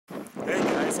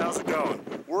guys, how's it going?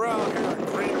 We're out here in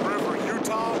Green River,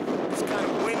 Utah. It's kind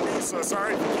of windy, so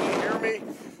sorry if you can't hear me.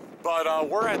 But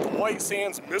we're at the White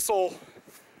Sands Missile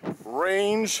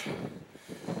Range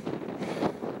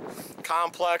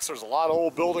complex. There's a lot of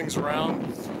old buildings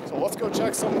around. So let's go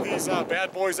check some of these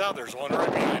bad boys out. There's one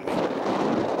right behind me.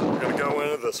 We're gonna go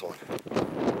into this one.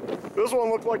 This one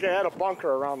looked like it had a bunker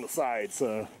around the side,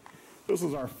 so this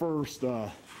is our first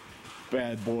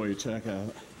bad boy check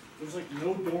out. There's like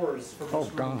no doors for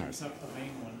this room except the main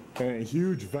one. And a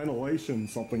huge ventilation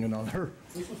something another.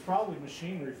 This was probably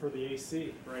machinery for the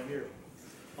AC right here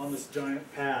on this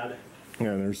giant pad.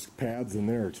 Yeah, there's pads in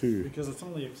there too. Because it's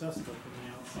only accessible from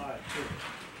the outside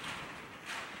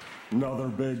too. Another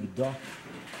big duck.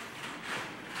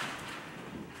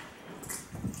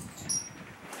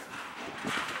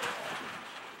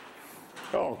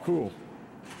 Oh, cool.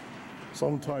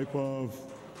 Some type of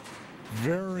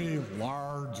very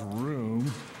large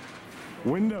room.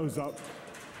 Windows up.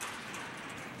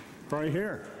 Right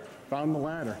here. Found the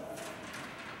ladder.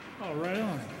 Oh, right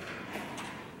on.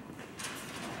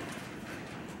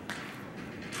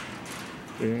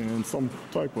 And some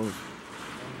type of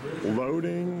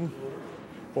loading.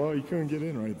 Well, you couldn't get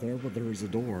in right there, but there's a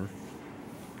door.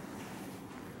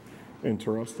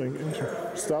 Interesting.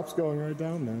 Steps going right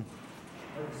down there.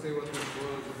 I would say what this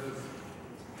was. It's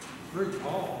very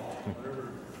tall. Whatever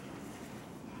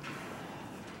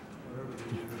they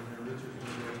did in there,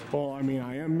 Richard's. Well, I mean,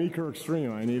 I am Meeker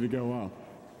Extreme. I need to go up.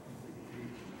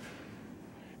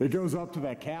 It goes up to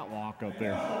that catwalk up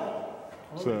there.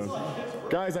 So,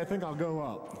 guys, I think I'll go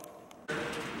up.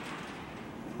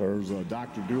 There's a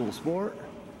Dr. Dual Sport.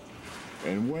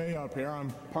 And way up here, I'm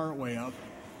part way up,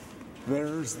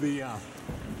 there's the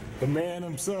man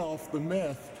himself, the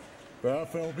myth, the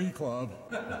FLB Club.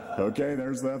 Okay,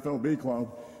 there's the FLB Club.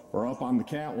 We're up on the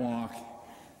catwalk.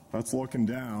 That's looking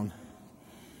down.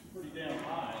 Pretty damn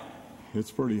high. It's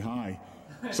pretty high.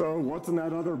 So what's in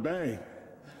that other bay?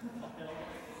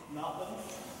 Nothing.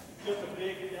 Just a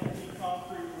big empty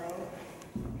concrete road.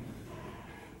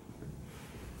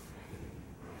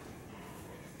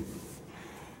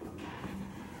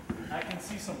 I can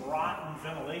see some rotten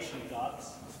ventilation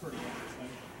ducts. It's pretty interesting.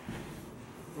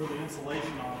 Where the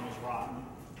insulation on them is rotten.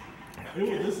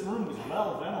 This room was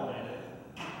well ventilated.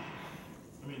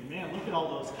 I mean, man, look at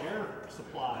all those air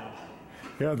supplies.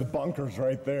 Yeah, the bunker's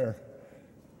right there.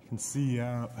 You can see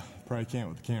out. Probably can't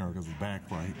with the camera because of the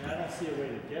backlight. Yeah, I don't see a way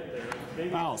to get there.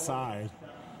 Maybe outside.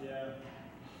 Yeah.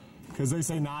 Because they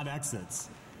say not exits.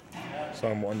 Yeah. So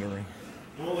I'm wondering.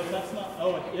 Well, if that's not,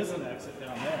 oh, it is an exit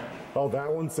down there. Oh,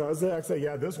 that one says the exit?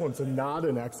 Yeah, this one's not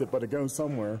an exit, but it goes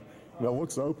somewhere. And it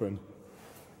looks open.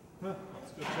 Huh,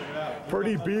 let's go check it out.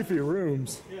 Pretty beefy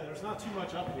rooms. Yeah, there's not too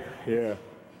much up here. Yeah.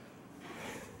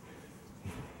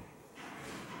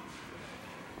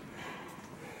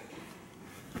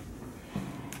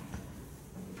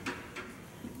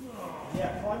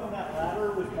 Yeah, climbing that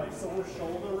ladder with my sore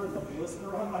shoulder and the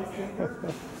blister on my finger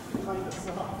kind of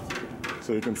sucked.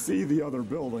 So you can see the other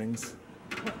buildings.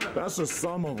 That's just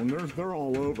some of them. They're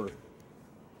all over.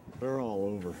 They're all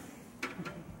over.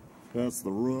 That's the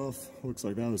roof. Looks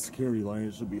like that was security line.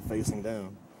 It should be facing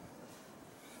down.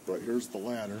 But here's the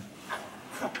ladder.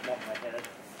 Got my head.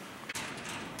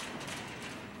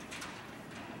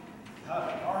 God,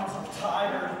 my arms are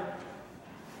tired.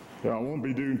 Yeah, I won't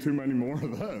be doing too many more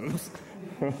of those.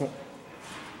 A little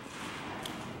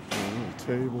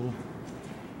table.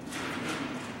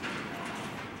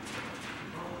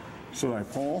 Should I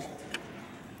pull?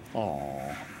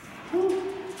 Aww. I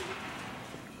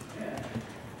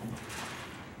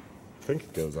think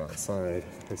it goes outside.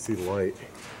 I see light.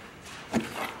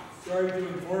 Sorry to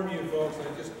inform you folks,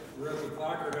 I just read the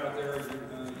placard out there.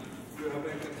 You have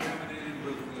been contaminated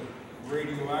with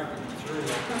radioactive material.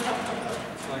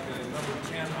 It's like a number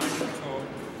 10 isotope.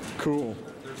 Cool.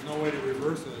 There's no way to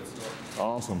reverse it, so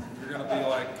Awesome. you're going to be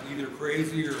like either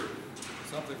crazy or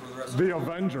something for the rest of The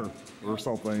Avenger or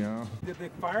something, yeah. Did they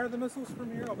fire the missiles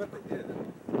from here? I'll bet they did.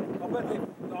 I'll bet they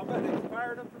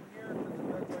fired them from here.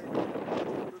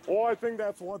 Well, I think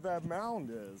that's what that mound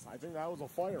is. I think that was a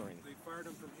firing. They fired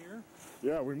them from here?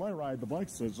 Yeah, we might ride the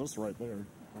bikes. It's just right there.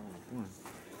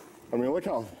 I mean, look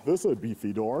how, this is a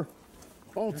beefy door.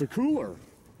 Oh, it's a cooler.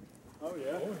 Oh,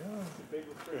 yeah? Oh, yeah. It's a big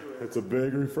refrigerator. It's a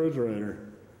big refrigerator.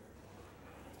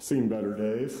 Seen better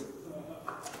days.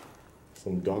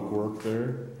 Some duct work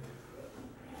there.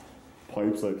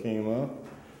 Pipes that came up.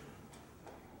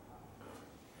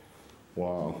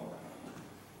 Wow.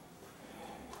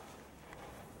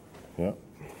 Yep.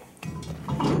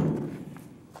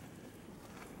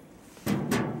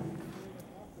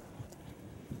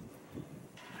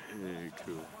 Very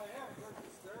cool.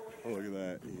 Oh, look at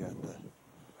that. You got the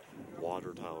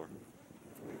water tower.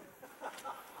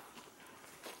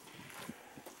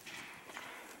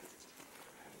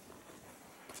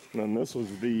 And then this was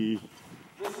the...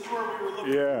 This is where we were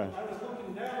looking. Yeah. I was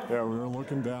looking down. Yeah, we were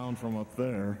looking down from up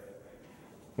there.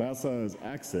 That says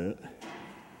exit.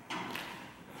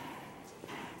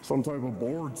 Some type of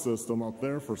board system up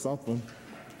there for something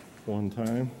one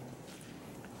time.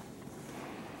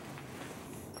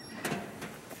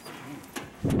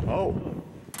 Oh.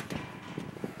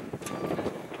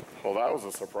 Well, that was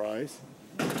a surprise.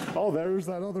 Oh, there's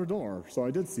that other door. So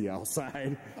I did see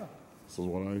outside. This is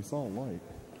what I saw like.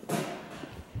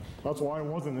 That's why it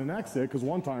wasn't an exit, because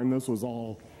one time this was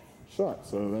all shut.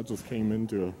 So that just came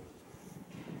into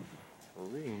a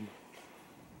room.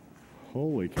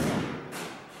 Holy cow.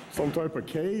 Some type of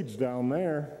cage down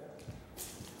there.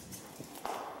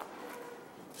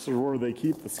 This is where they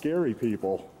keep the scary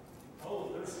people.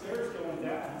 Oh, there's stairs going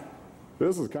down.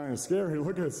 This is kind of scary.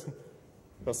 Look at this.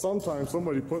 Sometimes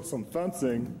somebody put some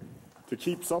fencing to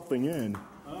keep something in.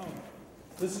 Oh.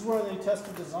 This is where they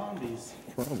tested the zombies.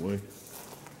 Probably.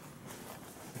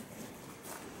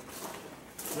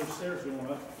 There's stairs going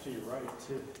up to your right,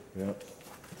 too. Yep.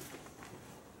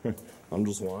 I'm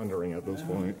just wandering at this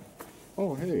point.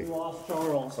 Oh, hey. We lost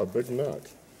Charles. A big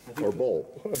nut. Or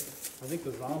bolt. I think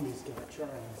the zombies got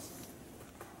Charles.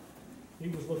 He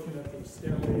was looking at the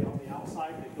stairway on the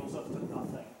outside that goes up to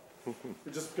nothing.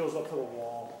 It just goes up to the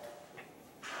wall.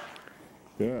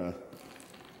 Yeah.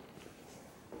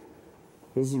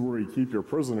 This is where you keep your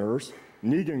prisoners.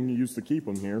 Negan used to keep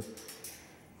them here.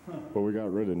 But we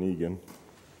got rid of Negan.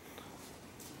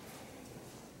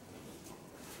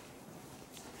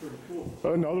 Pretty cool.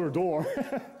 Another door.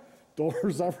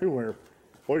 Doors everywhere.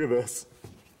 Look at this.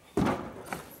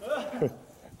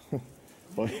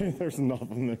 But there's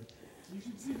nothing there. You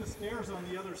should see the stairs on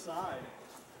the other side.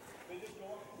 They just go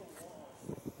up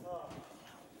to the wall.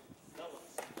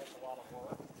 That's a lot of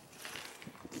work.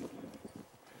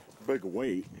 Big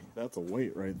weight. That's a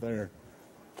weight right there.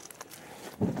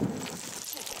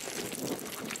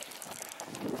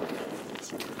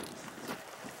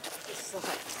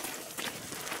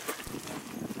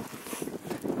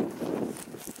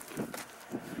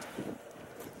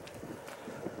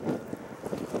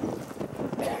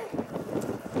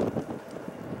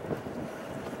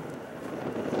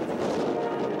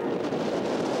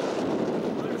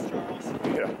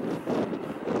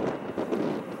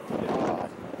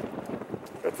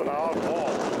 It's an odd wall.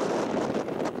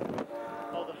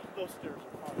 Oh, those stairs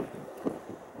are fun.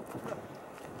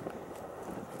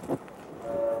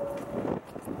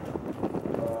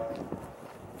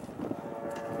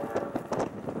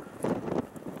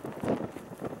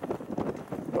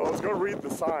 So let's go read the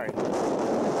sign.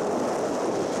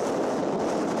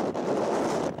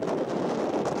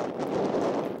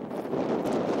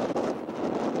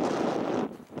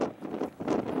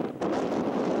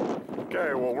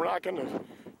 Okay, well, we're not going to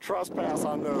trespass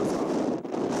on those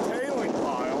tailing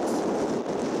piles.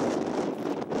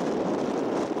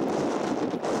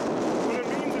 But it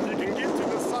means if you can get to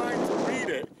the sign to read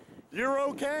it, you're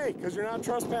okay, because you're not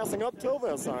trespassing up till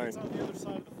that sign. It's on the other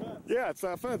side of the fence. Yeah, it's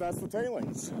that fence. That's the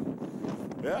tailings.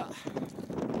 Yeah.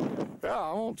 Yeah,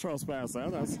 I won't trespass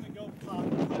that. That's... I'm going to go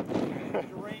pop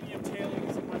uranium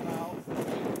tailings in my mouth.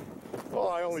 Well,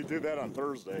 I only do that on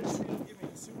Thursdays. Give me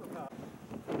a superpower.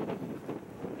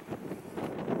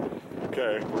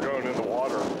 Okay, we're going in the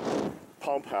water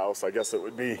pump house, I guess it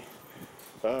would be.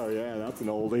 Oh yeah, that's an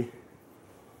oldie.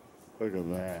 Look at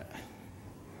that.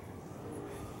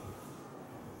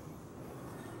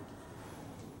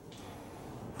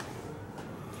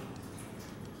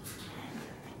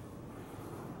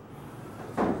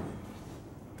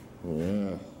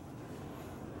 Yeah.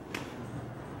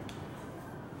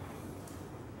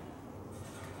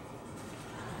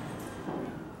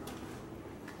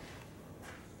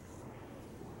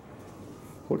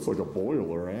 Looks like a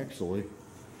boiler, actually,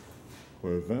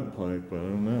 with a vent pipe, but I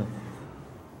don't know.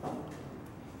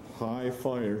 High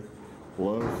fire,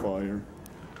 low fire.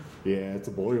 Yeah, it's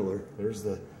a boiler. There's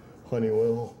the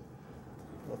Honeywell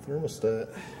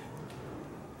thermostat.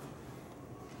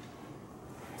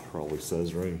 Probably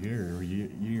says right here,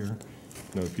 year.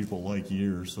 No, people like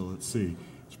years, so let's see.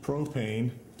 It's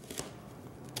propane,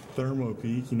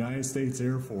 Thermopeak, United States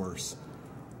Air Force,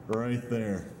 right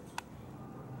there.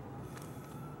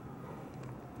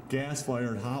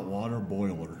 Gas-fired hot water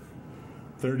boiler,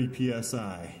 30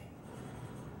 psi.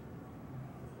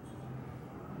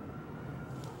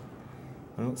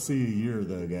 I don't see a year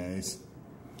though, guys.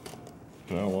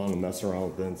 I don't want to mess around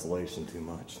with the insulation too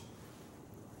much.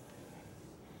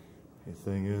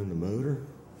 Anything in the motor?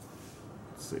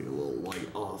 Let's See a little light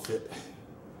off it.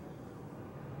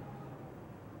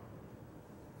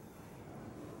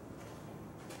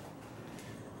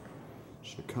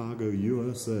 Chicago,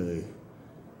 USA.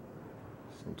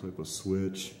 Some type of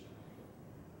switch.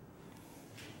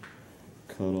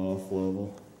 Cutoff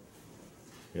level.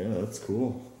 Yeah, that's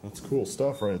cool. That's cool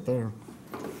stuff right there.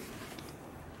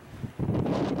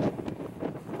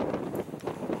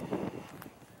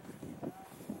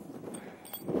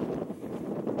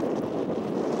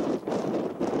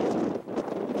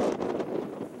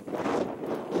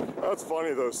 That's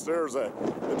funny, those stairs, it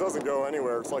doesn't go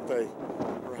anywhere. It's like they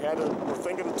were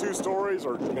thinking of 2 stories,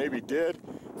 or maybe did,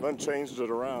 then changed it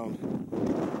around.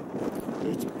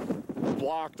 It's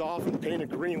blocked off and painted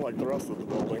green like the rest of the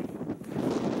building.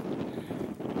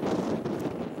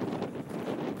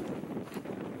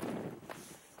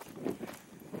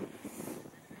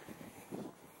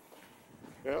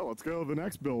 Yeah, let's go to the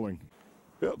next building.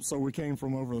 Yep, so we came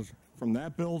from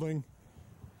that building,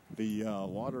 the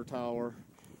water tower,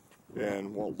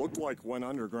 and what looked like went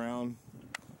underground.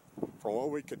 From what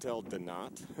we could tell, did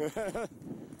not.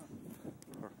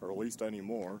 Or at least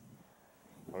anymore.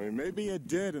 I mean, maybe it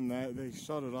did and that they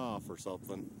shut it off or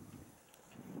something.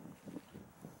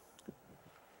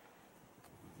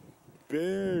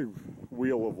 Big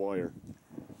wheel of wire.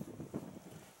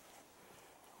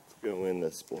 Let's go in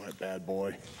this bad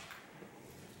boy.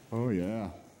 Oh yeah,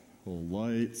 little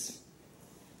lights,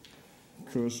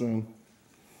 cushion,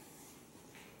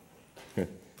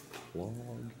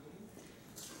 log,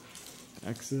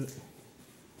 exit.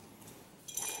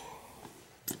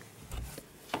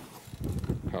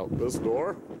 Out this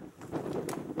door.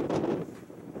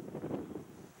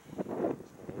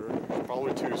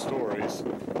 Probably 2 stories.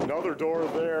 Another door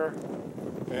there,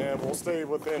 and we'll stay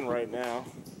within right now.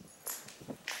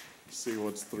 See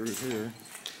what's through here.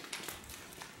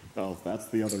 Oh, that's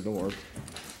the other door.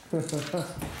 It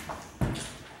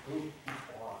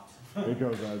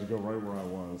goes, I had to go right where I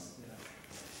was.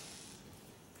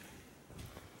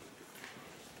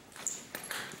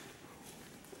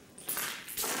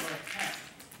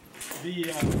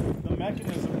 The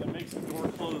mechanism that makes the door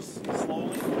close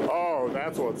slowly. Oh,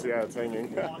 that's what's, yeah, it's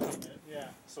hanging. Yeah,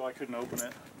 so I couldn't open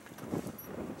it.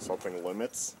 Something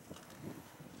limits.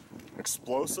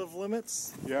 Explosive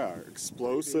limits? Yeah,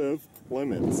 explosive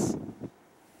limits.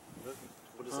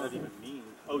 What does that even mean?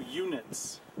 Oh,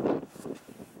 units.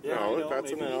 Yeah, no,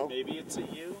 that's maybe, an L. Maybe it's a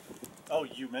U. Oh,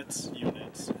 units,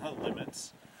 not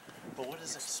limits. But what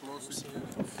is explosive?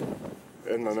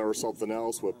 And then there was something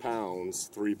else with pounds,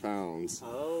 3 pounds.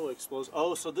 Oh, explosive.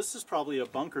 Oh, so this is probably a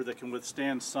bunker that can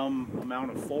withstand some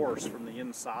amount of force from the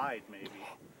inside, maybe.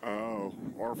 Oh,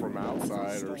 or from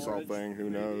outside or something. Who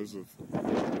knows?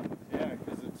 Yeah,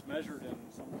 because it's measured in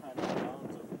some kind of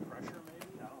pounds of pressure,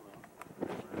 maybe? I don't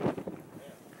know.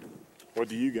 Yeah. What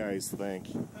do you guys think?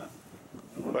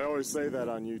 They always say that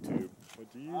on YouTube.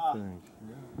 What do you think?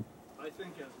 Yeah. I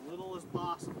think as little as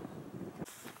possible.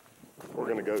 We're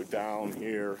gonna go down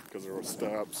here because there were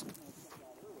steps.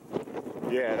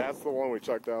 Yeah, that's the one we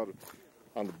checked out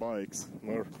on the bikes.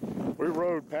 We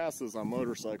rode past this on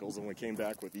motorcycles and we came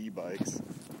back with e-bikes.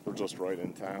 We're just right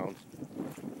in town.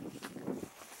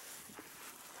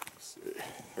 Let's see.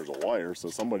 There's a wire, so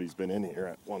somebody's been in here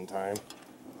at one time.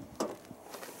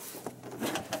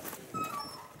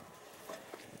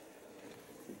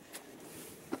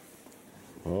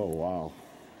 Oh, wow.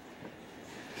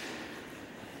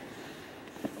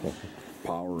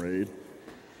 Powerade.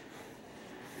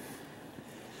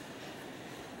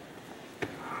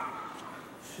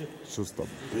 It's just a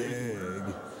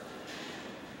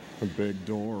big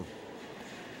door.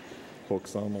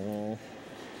 Hooks on the wall.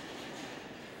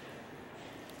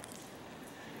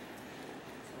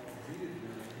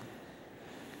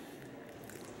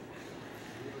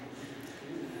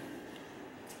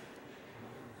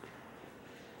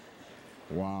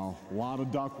 Wow, a lot of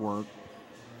ductwork.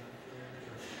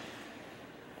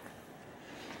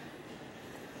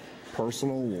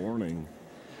 Personal warning.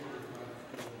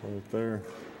 Right there.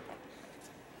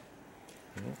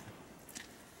 Yep.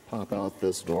 Pop out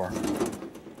this door.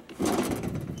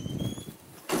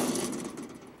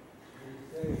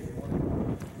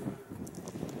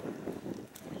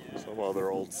 Some other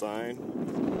old sign.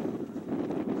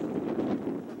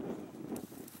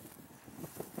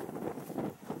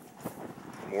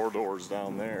 More doors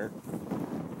down there.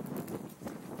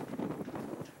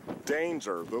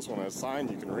 Danger. This one has a sign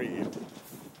you can read.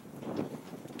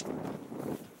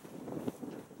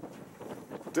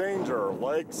 Danger.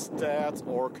 Leg stats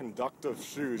or conductive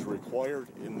shoes required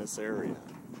in this area.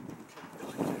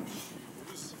 Conductive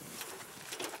shoes?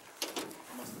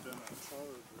 Must have been a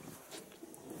charge or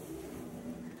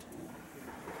something.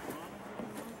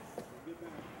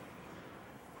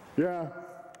 Yeah,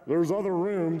 there's other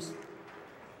rooms.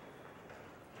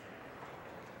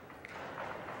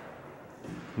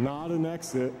 Not an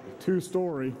exit,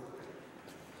 2-story.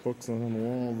 Hooks on the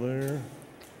wall there.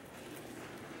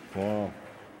 Wow.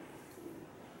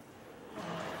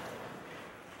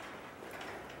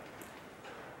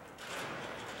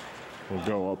 We'll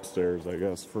go upstairs, I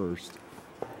guess, first.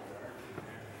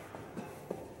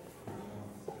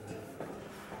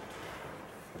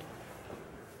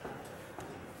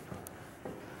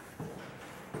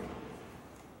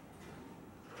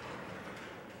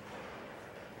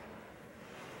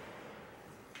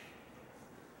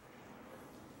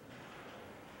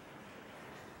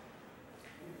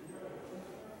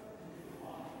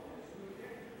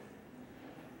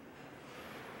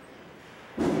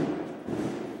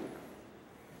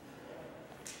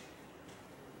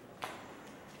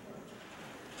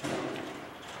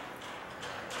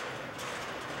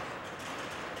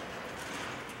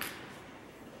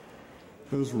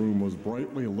 This room was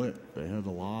brightly lit. They had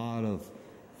a lot of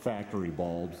factory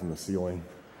bulbs in the ceiling.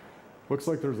 Looks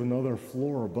like there's another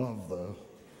floor above though,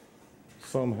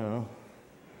 somehow,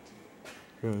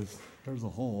 because there's a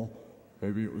hole.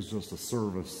 Maybe it was just a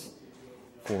service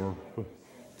for,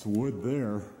 it's wood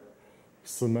there,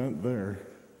 cement there.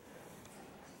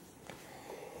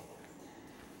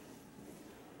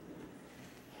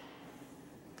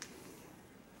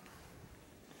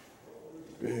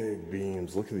 Big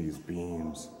beams, look at these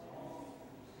beams.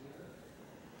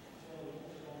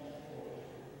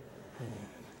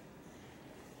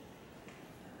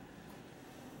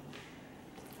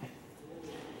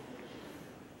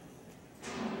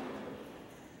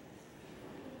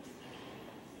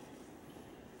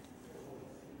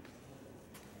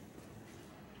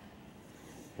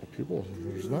 People,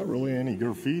 there's not really any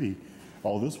graffiti.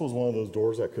 Oh, this was one of those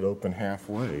doors that could open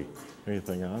halfway.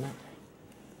 Anything on it?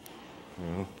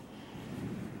 No.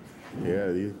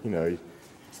 Yeah, you know,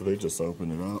 so they just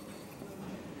opened it up.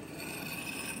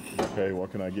 Okay,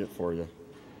 what can I get for you?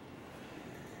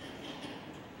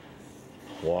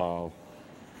 Wow.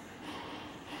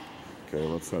 Okay,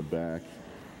 let's head back.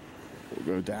 We'll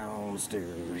go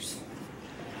downstairs.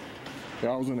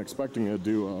 Yeah, I wasn't expecting to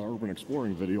do an urban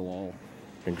exploring video all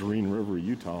in Green River,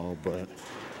 Utah, but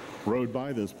rode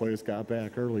by this place, got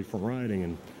back early from riding,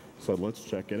 and said, let's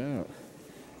check it out.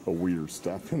 A weird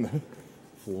stuff in the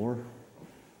floor.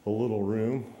 A little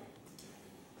room.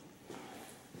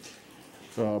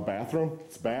 Bathroom?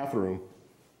 It's a bathroom.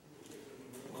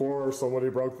 Of course, somebody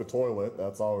broke the toilet.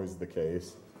 That's always the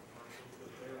case.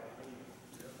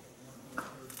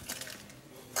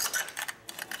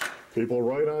 People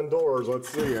write on doors. Let's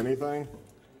see, anything?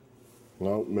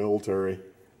 Nope, military.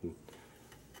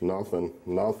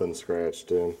 Nothing scratched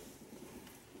in.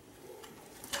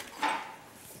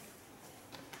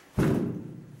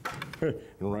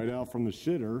 And right out from the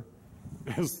shitter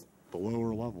is the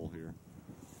lower level here.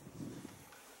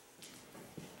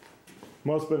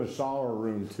 Must have been a shower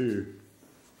room too.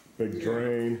 Big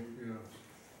drain. Yeah.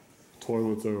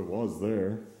 Toilets over was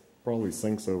there. Probably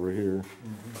sinks over here.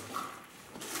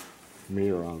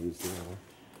 Mirror, obviously.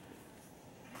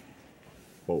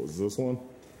 What was this one?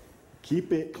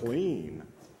 Keep it clean.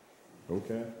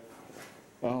 Okay.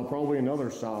 Probably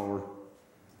another shower.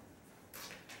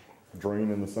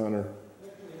 Drain in the center.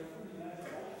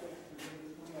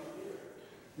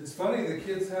 It's funny the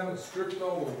kids haven't stripped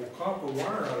all the copper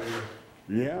wire out of here.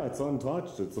 Yeah, it's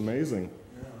untouched. It's amazing.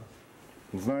 Yeah.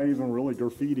 It's not even really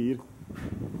graffitied.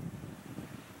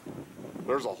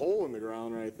 There's a hole in the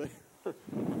ground right there. I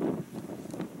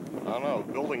don't know.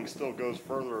 Building still goes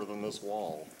further than this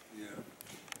wall. Yeah.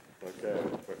 Okay,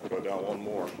 go down one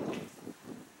more.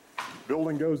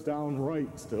 Building goes down right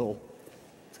still.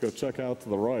 Let's go check out to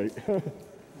the right.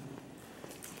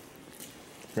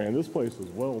 Man, this place is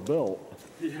well built.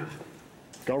 Yeah.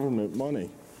 Government money.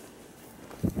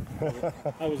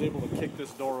 I was able to kick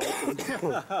this door open.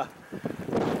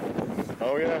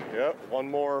 Oh yeah, yep, one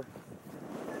more.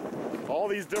 All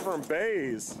these different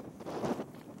bays.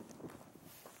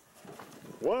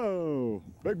 Whoa,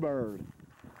 big bird.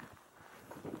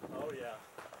 Oh yeah.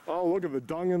 Oh, look at the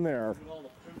dung in there. Look at all the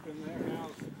poop in there now.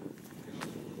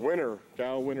 Winter,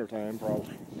 winter time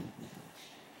probably.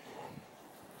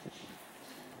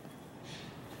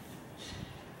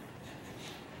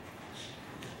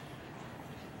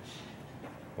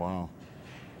 Wow.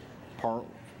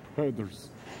 There's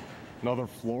another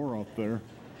floor up there.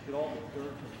 Look at all the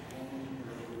dirt that's fallen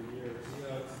over the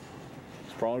years.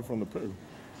 It's probably from the poo.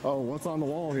 Oh, what's on the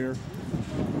wall here?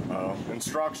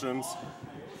 Instructions.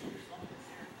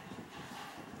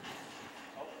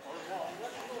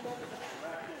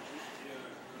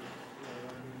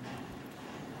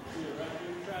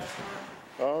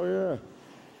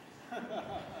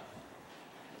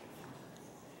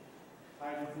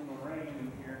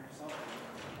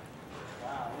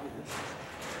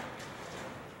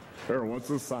 Here, what's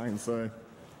this sign say?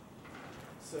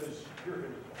 Says you're here.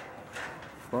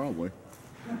 Probably.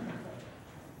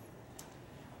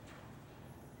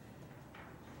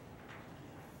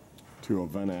 To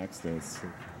event accidents.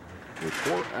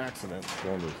 Report accidents.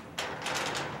 Wonders.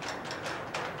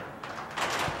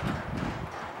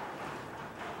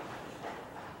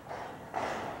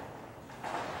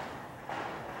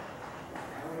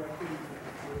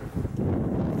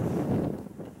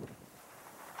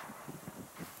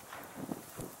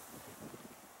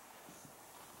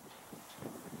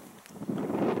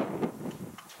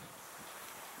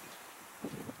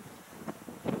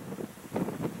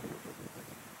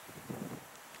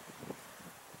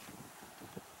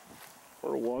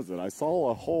 Where was it? I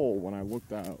saw a hole when I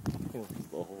looked out. Where was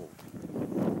the hole?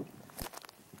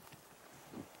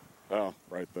 Oh,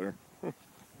 right there.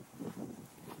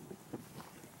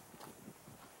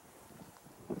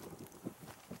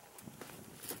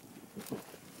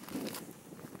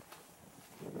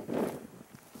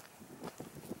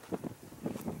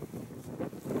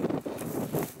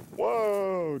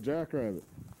 Whoa, jackrabbit.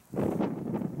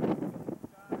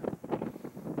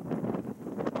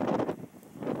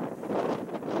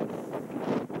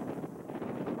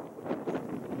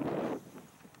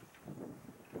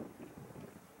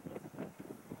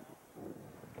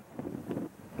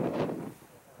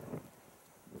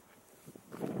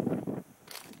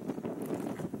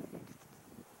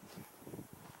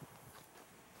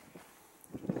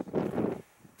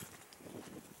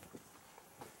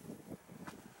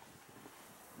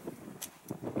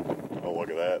 Oh,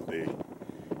 look at that, the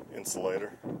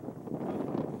insulator.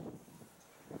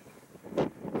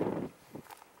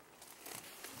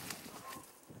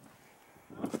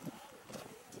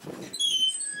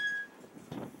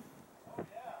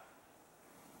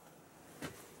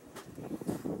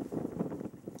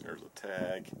 There's a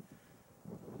tag.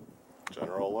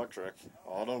 General Electric.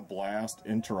 Auto blast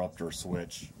interrupter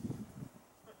switch.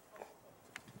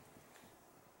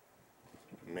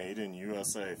 Made in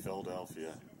USA,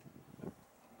 Philadelphia.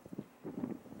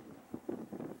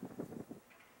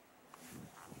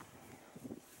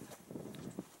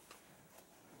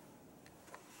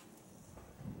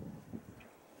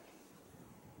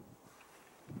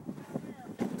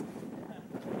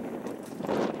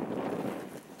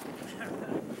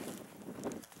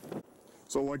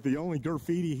 So like the only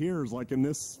graffiti here is like in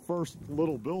this first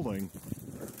little building.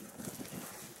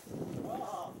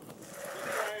 Oh,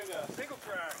 single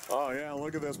track. Oh yeah,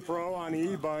 look at this pro on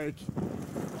e-bike.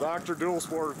 Dr. Dual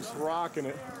Sport's rocking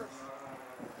it.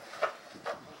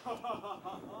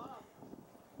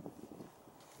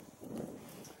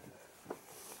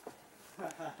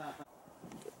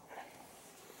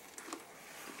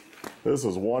 This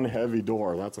is one heavy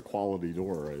door. That's a quality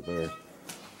door right there.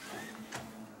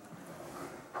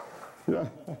 Yeah.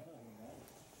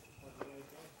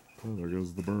 Oh, there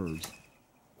goes the birds.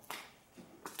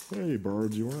 Hey,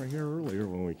 birds, you weren't here earlier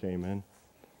when we came in.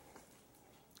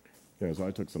 Yeah, so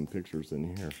I took some pictures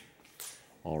in here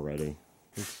already.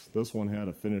 This one had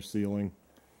a finished ceiling.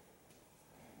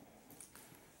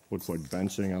 Looks like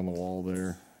benching on the wall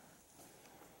there.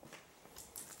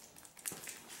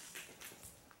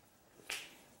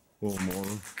 A little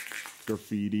more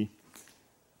graffiti.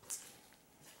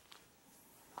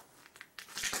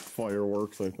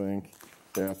 Fireworks, I think.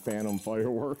 Yeah, phantom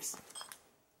fireworks.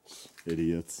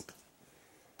 Idiots.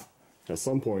 At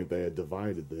some point they had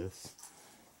divided this.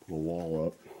 Put a wall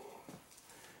up.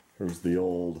 Here's the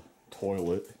old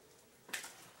toilet.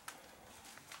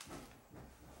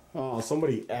 Oh,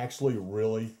 somebody actually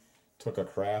really took a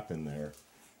crap in there.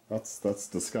 That's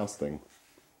disgusting.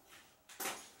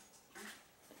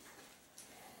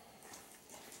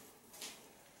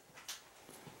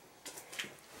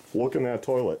 Look in that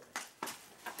toilet.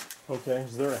 Okay,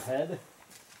 is there a head?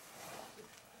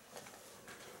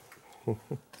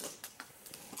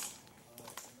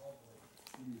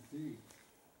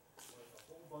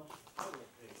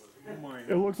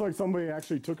 It looks like somebody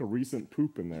actually took a recent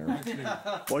poop in there.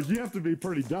 Like, you have to be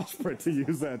pretty desperate to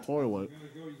use that toilet.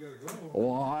 You gotta go.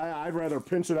 Well, I'd rather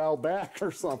pinch it out back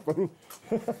or something.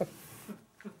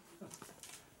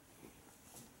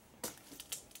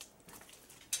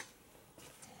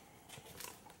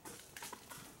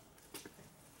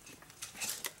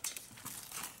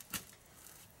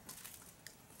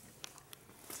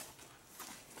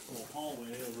 Little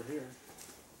hallway over here.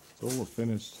 Still a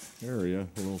finished area.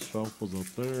 A little shelf was up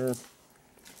there.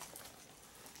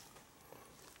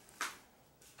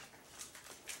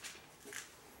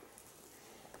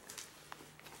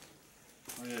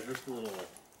 Oh yeah, here's the little,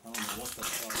 I don't know what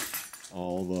that's called.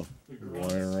 All the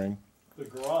wiring. The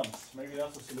grubs. gas. Maybe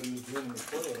that's what somebody was doing in the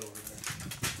toilet over there.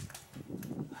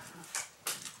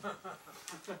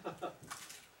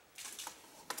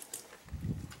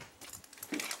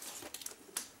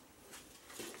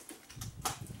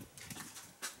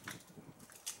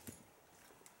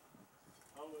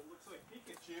 Oh, it looks like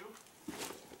Pikachu.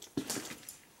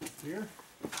 Here?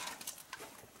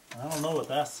 I don't know what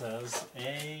that says.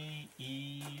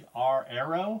 A-E-R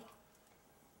arrow?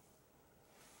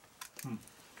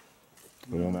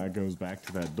 Well, that goes back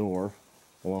to that door,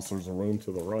 unless there's a room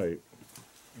to the right.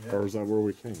 Yeah. Or is that where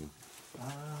we came?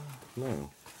 No.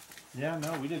 Yeah,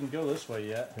 no, we didn't go this way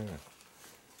yet. Yeah.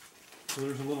 So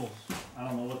there's a little, I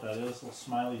don't know what that is, a little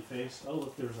smiley face. Oh,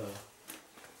 look, there's a...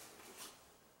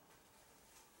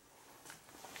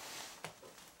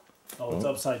 Oh, it's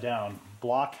upside down.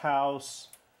 Blockhouse,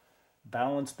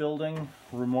 Balance Building,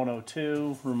 Room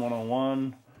 102, Room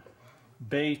 101,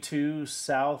 Bay 2,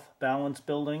 South Balance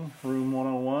Building, Room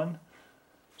 101.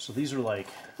 So these are like...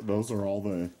 Those are all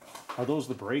the... Are those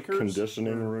the breakers?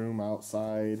 Conditioning room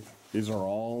outside. These are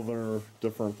all their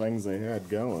different things they had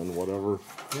going, whatever.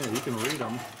 Yeah, you can read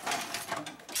them.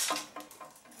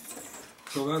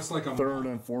 So that's like a Third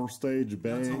and fourth stage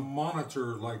bay. That's a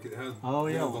monitor, like it has. Oh,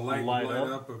 yeah, the light light light up.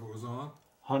 up if it was on.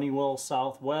 Honeywell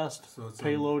Southwest, So it's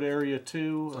Payload Area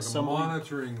 2, It's like a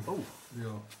monitoring Oh.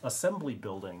 deal. Assembly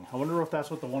Building. I wonder if that's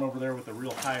what the one over there with the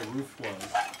real high roof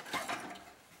was.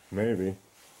 Maybe.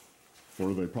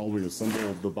 Where they probably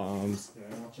assembled the bombs.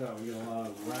 Yeah, watch out, we got a lot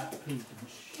of rat paint and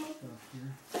stuff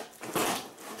here.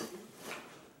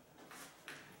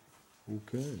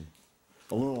 Okay.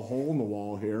 A little hole in the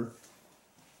wall here.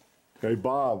 Hey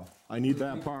Bob, I need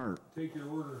that part. Take your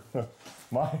order.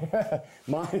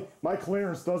 My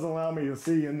clearance doesn't allow me to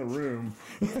see in the room.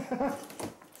 Yeah,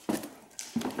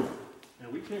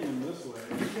 we came in this way.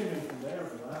 We came in from there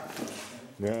for that.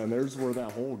 Yeah, and there's where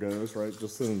that hole goes, right?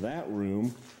 Just in that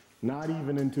room. Not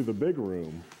even into the big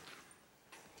room.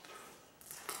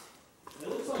 It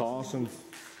looks like Caution,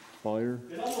 fire.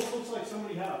 it almost looks like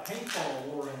somebody had a paintball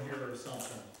war in here or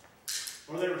something.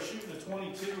 Or they were shooting a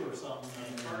 22 or something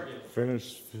on the target.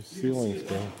 Finished You can see ceilings a bunch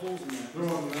down. of holes in that.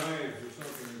 Throwing knives or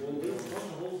something. Well, there's a bunch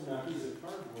of holes in that piece of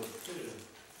cardboard too.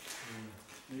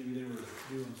 Maybe they were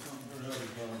doing something or another.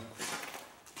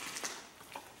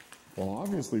 Well,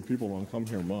 obviously people don't come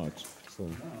here much, so.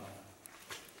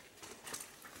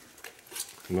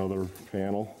 Another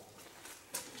panel.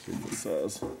 See what it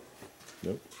says.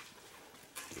 Nope.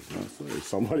 Does not say.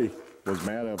 Somebody was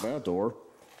mad at that door.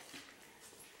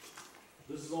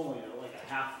 This is only like a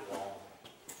half wall.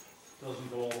 Doesn't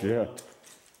go all the way Yeah. up.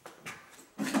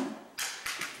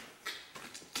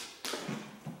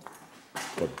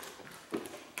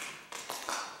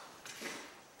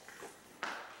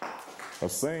 A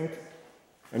sink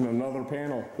and another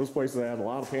panel. This place had a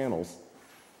lot of panels.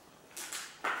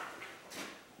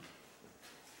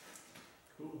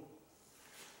 Cool.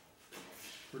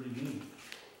 Pretty neat.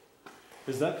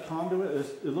 Is that conduit?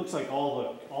 It looks like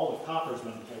all the copper's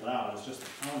been pulled out. It's just the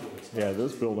conduit. Yeah,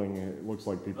 this building, it looks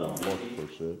like people Oh, look maybe. for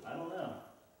shit. I don't know.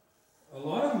 A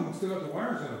lot of them still got the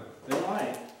wires in it. They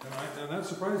might. And that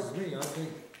surprises me. I think,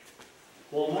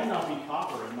 Well, it might not be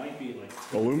copper. It might be like.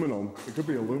 Aluminum. It could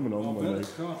be aluminum. I'll when bet they-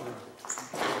 it's copper.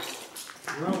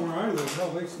 Around where I live,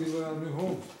 hell, they steal out new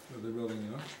homes that they're building,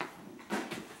 you know?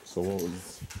 So what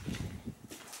was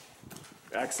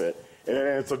exit? And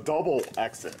it's a double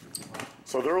exit.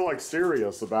 So they're like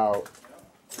serious about.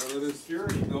 Well, it is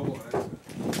security double exit.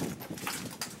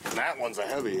 And that one's a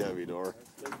heavy, heavy door.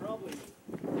 They probably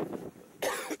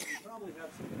have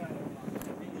some kind of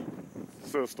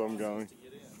System going. to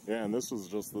get in. Yeah, and this was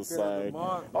just this Yeah, side. the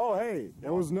moss- Oh, hey,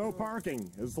 there was no parking.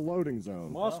 It's the loading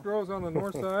zone. Moss grows on the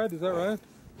north side, is that right?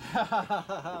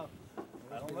 I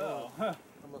don't know. That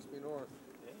must be north.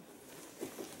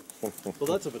 Well,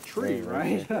 that's of a tree,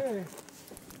 right? Okay.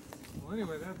 Well,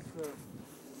 anyway, that's,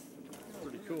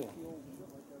 Pretty cool.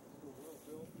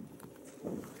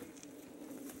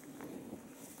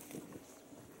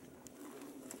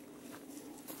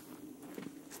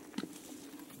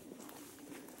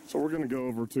 So we're going to go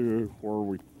over to where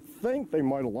we think they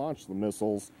might have launched the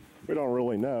missiles. We don't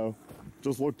really know.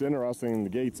 Just looked interesting and the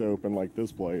gates open like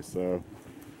this place, so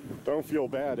don't feel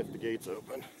bad if the gates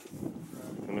open.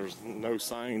 And there's no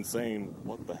sign saying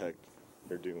what the heck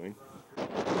they're doing.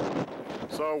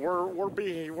 So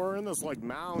we're in this like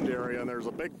mound area and there's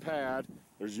a big pad.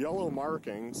 There's yellow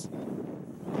markings.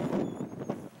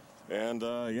 And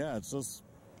yeah, it's just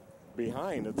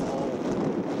behind. It's all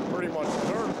pretty much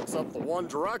dirt except the one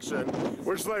direction,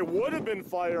 which they would have been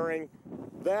firing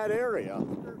that area.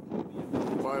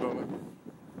 But I don't know.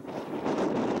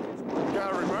 You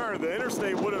gotta remember, the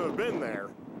interstate wouldn't have been there.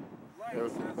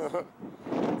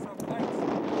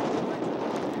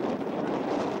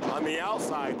 On the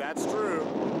outside, that's true.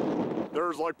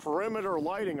 There's like perimeter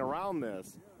lighting around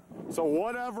this. So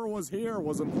whatever was here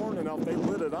was important enough, they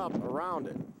lit it up around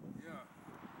it.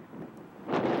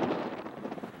 Yeah.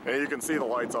 And you can see the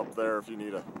lights up there if you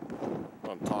need a,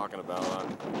 what I'm talking about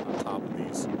on top of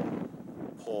these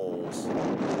poles.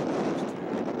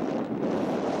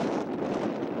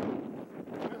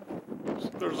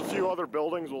 There's a few other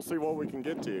buildings. We'll see what we can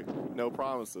get to. No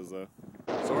promises, though.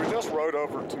 So we just rode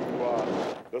over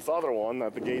to this other one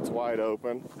that the gate's wide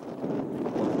open.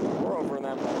 We're over in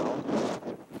that mound.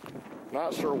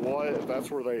 Not sure what, if that's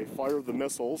where they fired the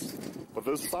missiles, but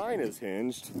this sign is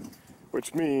hinged,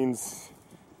 which means,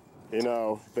 you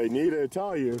know, they needed to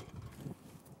tell you.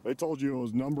 They told you it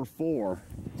was number 4.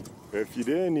 If you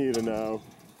didn't need to know,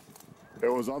 it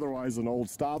was otherwise an old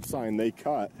stop sign they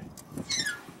cut.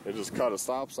 They just cut a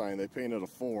stop sign, they painted a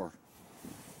 4.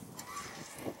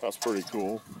 That's pretty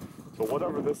cool. So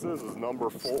whatever this is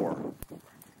number 4.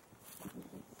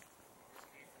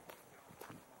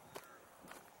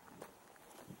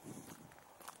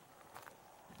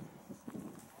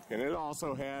 And it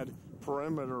also had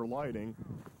perimeter lighting.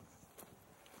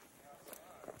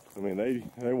 I mean,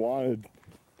 they wanted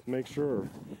to make sure.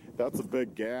 That's a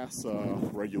big gas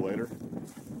regulator.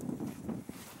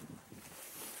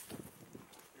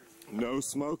 No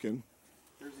smoking.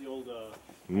 Here's the old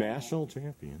national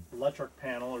champion electric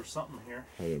panel or something here.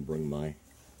 I didn't bring my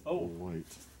light.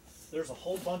 There's a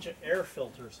whole bunch of air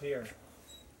filters here.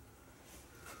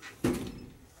 Yeah,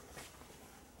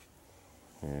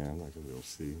 I'm not gonna be able to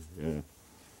see. Yeah.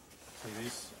 So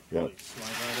these Yep. slide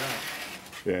right out.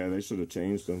 Yeah, they should have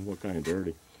changed them. Look kind of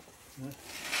dirty. Yeah.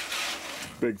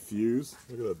 Big fuse.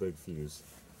 Look at that big fuse.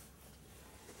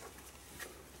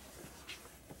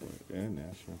 Yeah,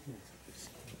 national.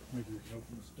 Maybe we can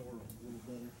open this door a little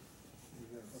better.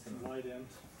 Put some light in.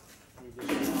 There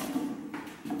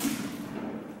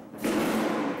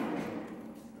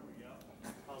we go.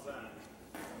 How's that?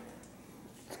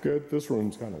 It's good. This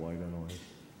room's kind of light anyway.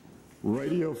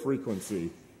 Radio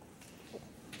frequency.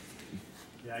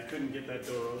 Yeah, I couldn't get that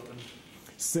door open.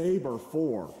 Saber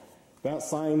 4. That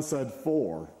sign said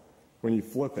 4 when you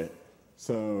flip it.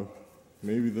 So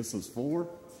maybe this is 4.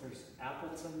 There's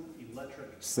Appleton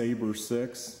Electric. Saber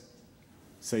 6,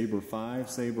 Saber 5,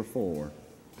 Saber 4.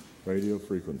 Radio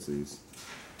frequencies.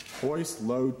 Hoist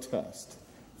load test.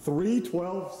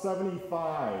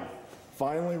 3/12/75.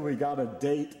 Finally, we got a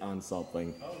date on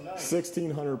something. Oh, nice.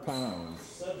 1,600 pounds.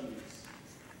 70s.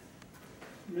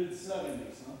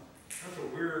 Mid-70s, huh? That's a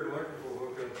weird electrical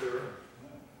hook up there.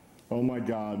 Oh my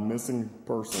God, missing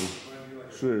person.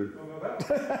 Shoot.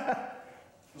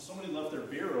 Well, somebody left their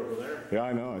beer over there. Yeah,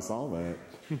 I know, I saw that.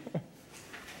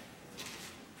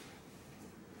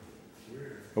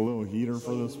 A little heater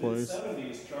for this place.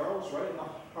 Mid-70s, Charles, right in the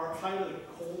height of the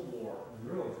Cold War.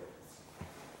 Really?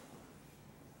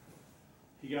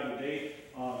 He got a date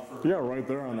for... Yeah, right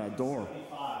there on that door.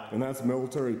 75. And that's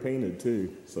military painted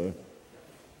too, so.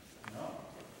 No.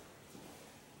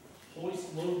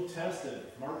 Hoist load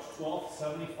tested, March 12th,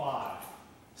 75.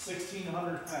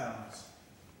 1,600 pounds.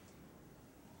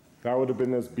 That would have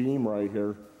been this beam right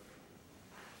here.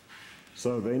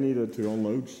 So they needed to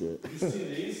unload shit. You see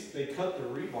these? They cut the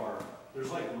rebar.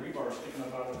 There's like rebar sticking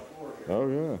up out of the floor here. Oh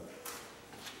yeah.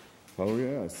 Oh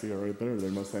yeah, I see it right there. They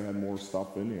must have had more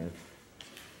stuff in here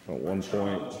at one I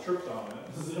point. was tripped on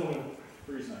it. This is the only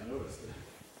reason I noticed it.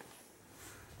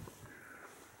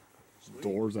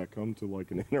 Doors that come to like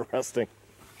an interesting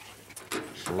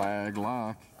schlag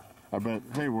lock. I bet,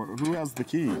 hey, who has the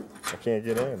key? I can't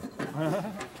get in.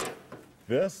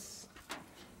 This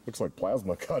looks like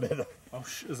plasma cut it. Oh,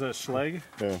 is that Schlage?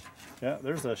 Yeah. Yeah,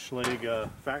 there's a Schlage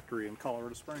factory in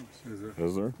Colorado Springs.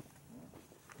 Is there?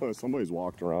 Oh, somebody's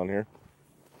walked around here.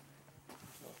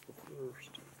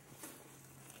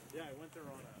 Yeah, I went there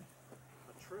on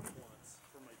a trip once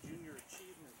for my junior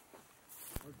achievement.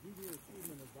 Our junior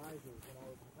achievement advisors when I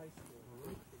was in high school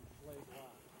were in Schlage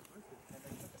Lodge. And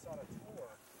they took us on a tour.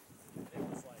 And it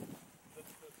was like the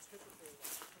typical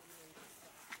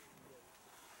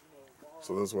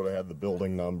So this would have had the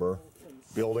building number,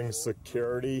 building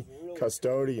security,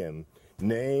 custodian,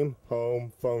 name,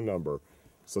 home, phone number.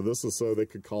 So this is so they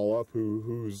could call up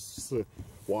who's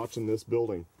watching this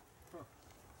building. Huh.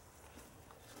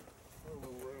 A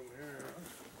little room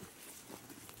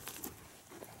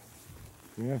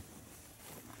here. Yeah.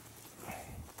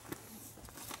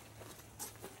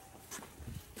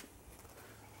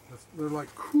 They're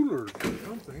like coolers or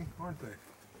something, aren't they?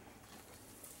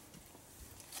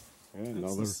 And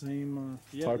another same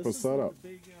type of setup.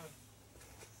 Big,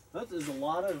 That is a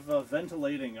lot of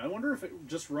ventilating. I wonder if it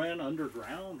just ran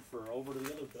underground for over to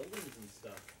the other buildings and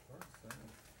stuff.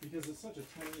 Because it's such a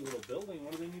tiny little building,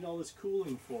 what do they need all this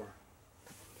cooling for?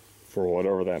 For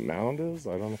whatever that mound is?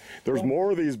 I don't know. There's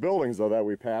more of these buildings, though, that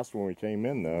we passed when we came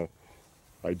in, though.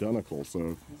 Identical,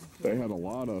 so they had a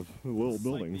lot of little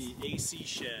buildings. Like the AC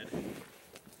shed.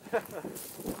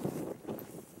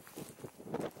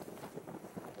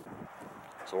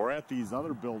 So we're at these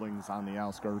other buildings on the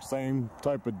outskirts, same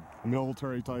type of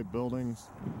military type buildings.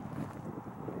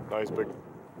 Nice big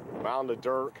mound of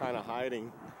dirt, kind of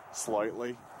hiding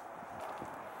slightly.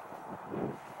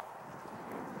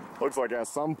 Looks like at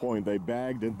some point they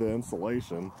bagged in the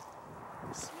insulation.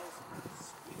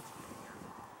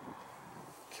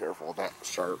 Careful with that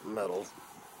sharp metal.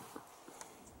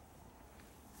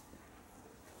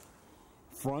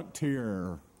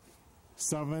 Frontier,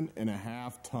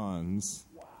 7.5 tons.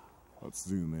 Wow. Let's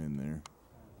zoom in there.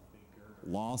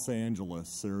 Los Angeles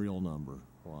serial number.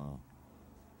 Wow.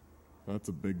 That's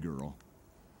a big girl.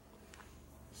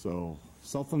 So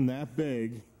something that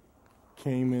big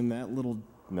came in that little,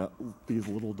 these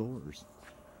little doors.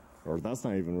 Or that's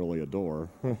not even really a door.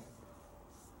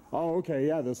 Oh, okay,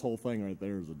 yeah, this whole thing right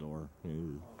there is a door.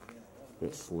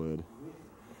 It slid.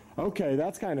 Okay,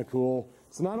 that's kind of cool.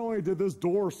 So not only did this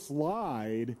door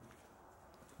slide,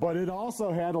 but it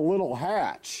also had a little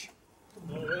hatch.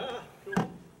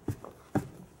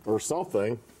 Or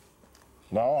something.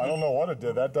 No, I don't know what it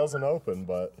did. That doesn't open,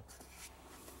 but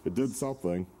it did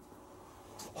something.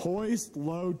 Hoist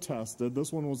load tested.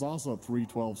 This one was also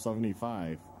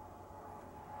 312.75.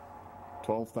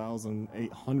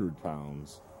 12,800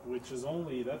 pounds. Which is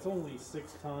that's only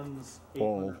 6 tons,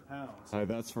 800 pounds.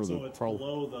 That's for so it's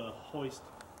below the hoist.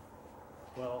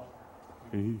 Well,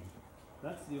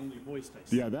 that's the only hoist I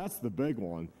see. Yeah, that's the big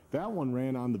one. That one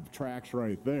ran on the tracks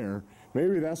right there.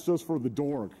 Maybe that's just for the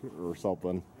door or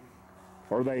something.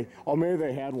 Or maybe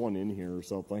they had one in here or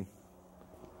something.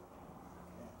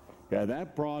 Yeah,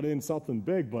 that brought in something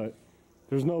big, but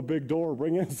there's no big door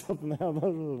bringing something out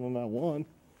other than that one.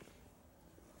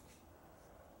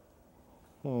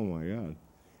 Oh my God.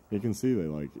 You can see they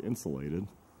like insulated.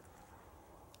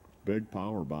 Big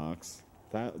power box.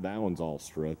 That one's all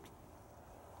stripped.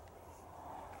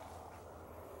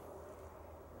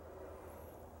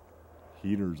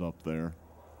 Heaters up there.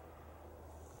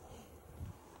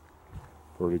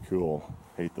 Pretty cool.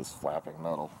 Hate this flapping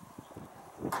metal.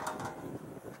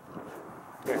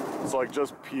 It's like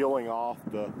just peeling off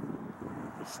the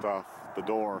stuff, the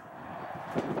door.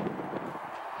 These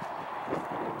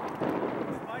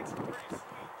bikes are pretty sweet,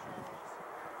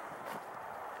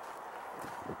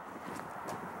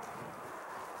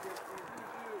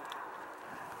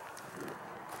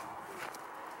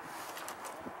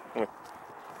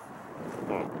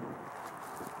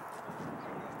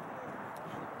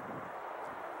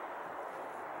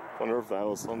 Wonder if that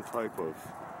was some type of,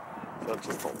 is that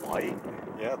just a light?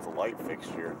 Yeah, it's a light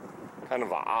fixture. Kind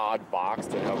of an odd box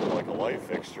to have like a light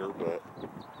fixture, but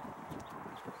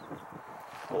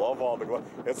I love all the,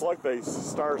 it's like they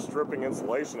started stripping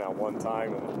insulation at one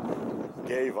time and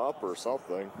gave up or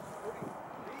something.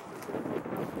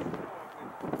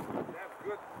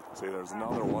 See, there's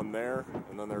another one there,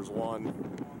 and then there's one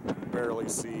barely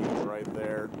seen right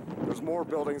there. There's more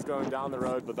buildings going down the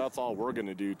road, but that's all we're going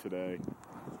to do today.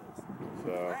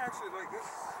 So, I actually like this.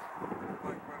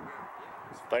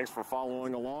 Thanks for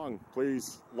following along.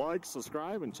 Please like,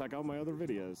 subscribe, and check out my other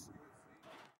videos.